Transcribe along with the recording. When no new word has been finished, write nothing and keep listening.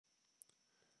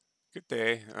Good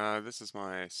day. This is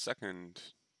my second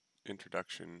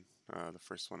introduction, the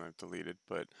first one I've deleted,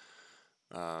 but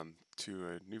to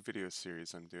a new video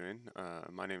series I'm doing.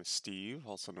 My name is Steve,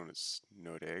 also known as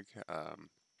Nodeg.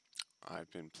 I've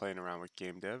been playing around with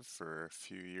game dev for a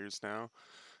few years now.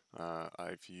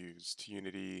 I've used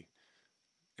Unity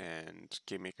and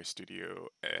GameMaker Studio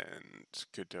and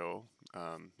Godot.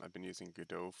 I've been using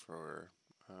Godot for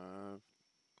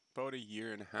about a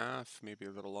year and a half, maybe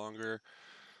a little longer.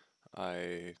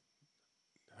 I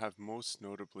have most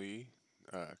notably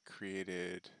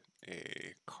created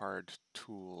a card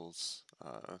tools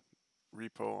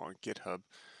repo on GitHub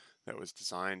that was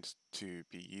designed to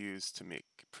be used to make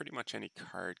pretty much any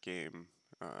card game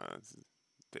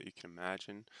that you can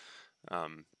imagine.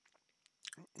 Um,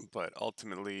 but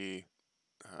ultimately,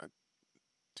 uh,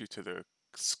 due to the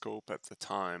scope at the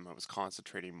time, I was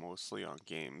concentrating mostly on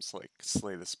games like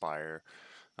Slay the Spire,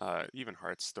 even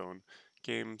Hearthstone,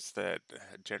 games that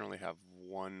generally have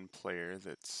one player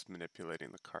that's manipulating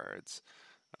the cards.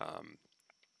 Um,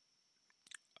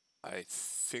 I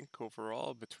think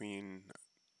overall, between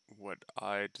what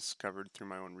I discovered through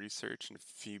my own research and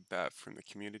feedback from the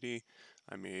community,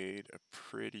 I made a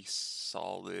pretty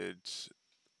solid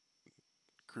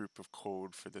group of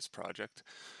code for this project,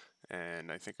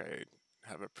 and I think I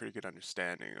have a pretty good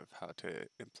understanding of how to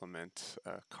implement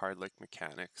card-like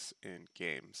mechanics in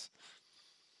games.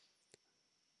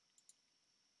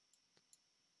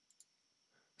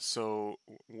 So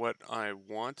what I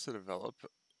want to develop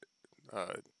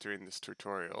during this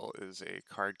tutorial is a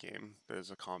card game that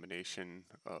is a combination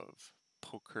of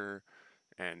poker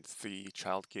and the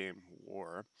child game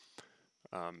War.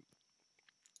 Um,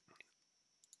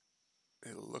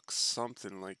 it looks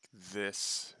something like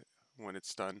this when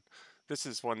it's done. This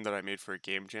is one that I made for a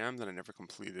game jam that I never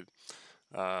completed.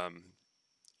 Um,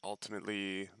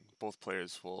 Ultimately, both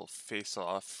players will face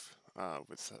off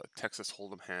with a Texas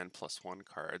Hold'em hand plus one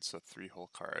card, so three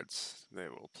whole cards. They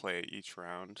will play each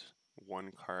round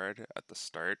one card at the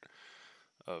start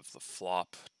of the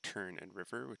flop, turn, and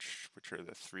river, which are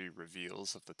the three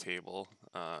reveals of the table.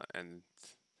 And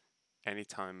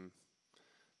anytime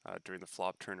during the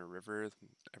flop, turn, or river,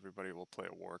 everybody will play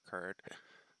a war card,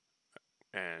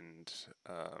 and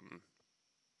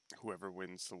whoever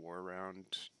wins the war round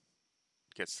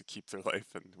gets to keep their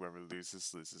life, and whoever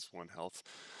loses one health.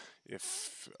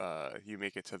 If you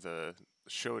make it to the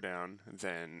showdown,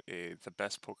 then the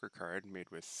best poker card made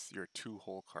with your two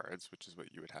whole cards, which is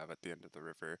what you would have at the end of the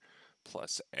river,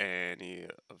 plus any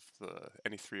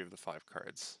three of the five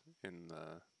cards in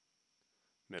the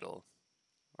middle,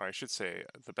 or I should say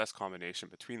the best combination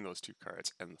between those two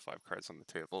cards and the five cards on the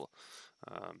table,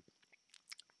 um,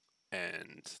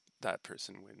 and that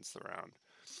person wins the round.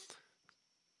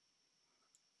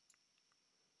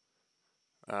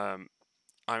 Um,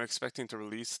 I'm expecting to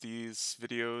release these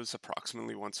videos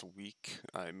approximately once a week.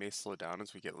 I may slow down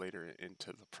as we get later into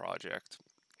the project.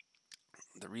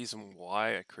 The reason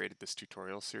why I created this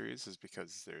tutorial series is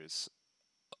because there's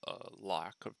a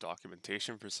lack of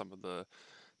documentation for some of the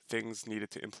things needed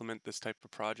to implement this type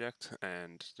of project,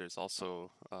 and there's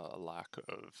also a lack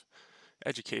of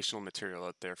educational material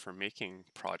out there for making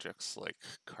projects like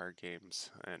card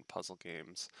games and puzzle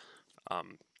games.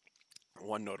 Um,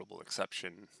 One notable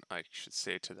exception, I should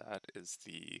say, to that is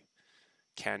the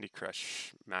Candy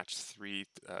Crush Match 3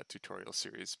 tutorial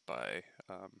series by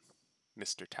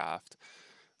Mr. Taft,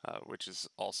 which is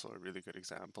also a really good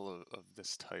example of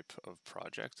this type of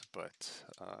project, but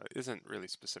isn't really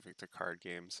specific to card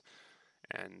games.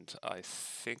 And I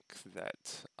think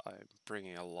that I'm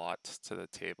bringing a lot to the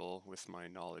table with my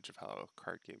knowledge of how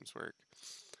card games work.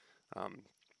 Um,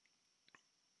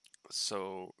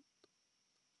 so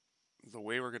the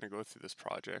way we're going to go through this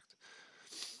project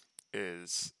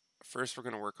is first we're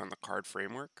going to work on the card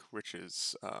framework, which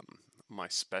is my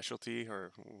specialty,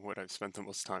 or what I've spent the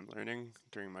most time learning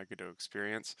during my Godot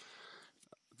experience.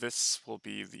 This will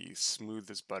be the smooth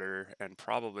as butter and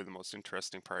probably the most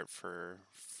interesting part for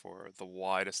the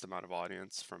widest amount of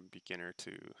audience, from beginner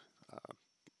to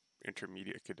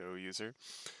intermediate Godot user.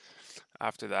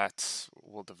 After that,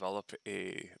 we'll develop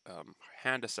a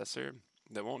hand assessor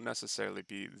that won't necessarily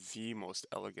be the most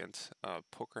elegant.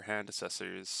 Poker hand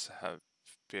assessors have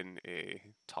been a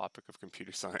topic of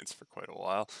computer science for quite a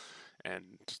while,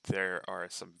 and there are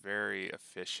some very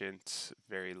efficient,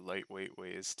 very lightweight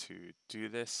ways to do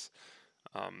this.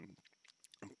 Um,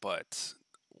 but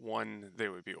one, they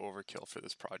would be overkill for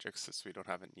this project since we don't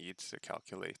have a need to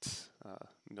calculate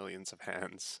millions of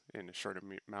hands in a short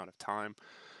amount of time.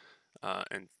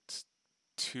 And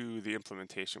two, the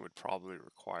implementation would probably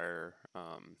require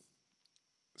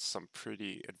some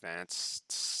pretty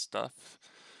advanced stuff.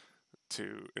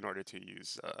 in order to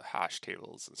use hash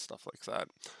tables and stuff like that.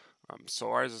 So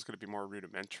ours is going to be more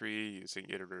rudimentary, using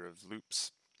iterative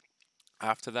loops.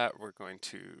 After that, we're going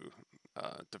to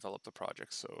develop the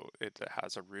project so it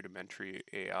has a rudimentary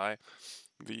AI.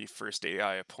 The first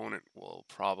AI opponent will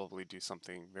probably do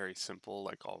something very simple,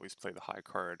 like always play the high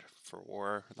card for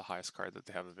war, the highest card that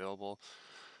they have available.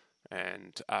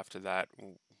 And after that,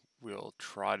 we'll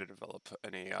try to develop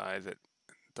an AI that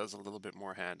does a little bit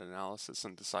more hand analysis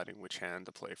and deciding which hand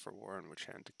to play for war and which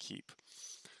hand to keep.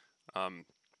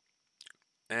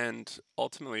 And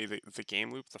ultimately, the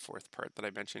game loop, the fourth part that I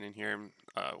mentioned in here,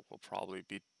 will probably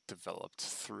be developed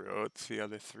throughout the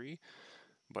other three,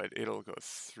 but it'll go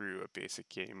through a basic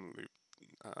game loop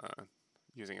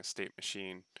using a state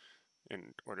machine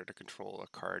in order to control a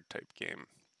card type game.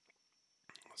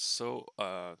 So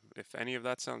if any of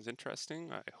that sounds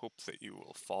interesting, I hope that you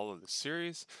will follow the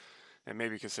series and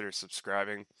maybe consider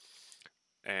subscribing,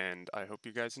 and I hope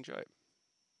you guys enjoy it.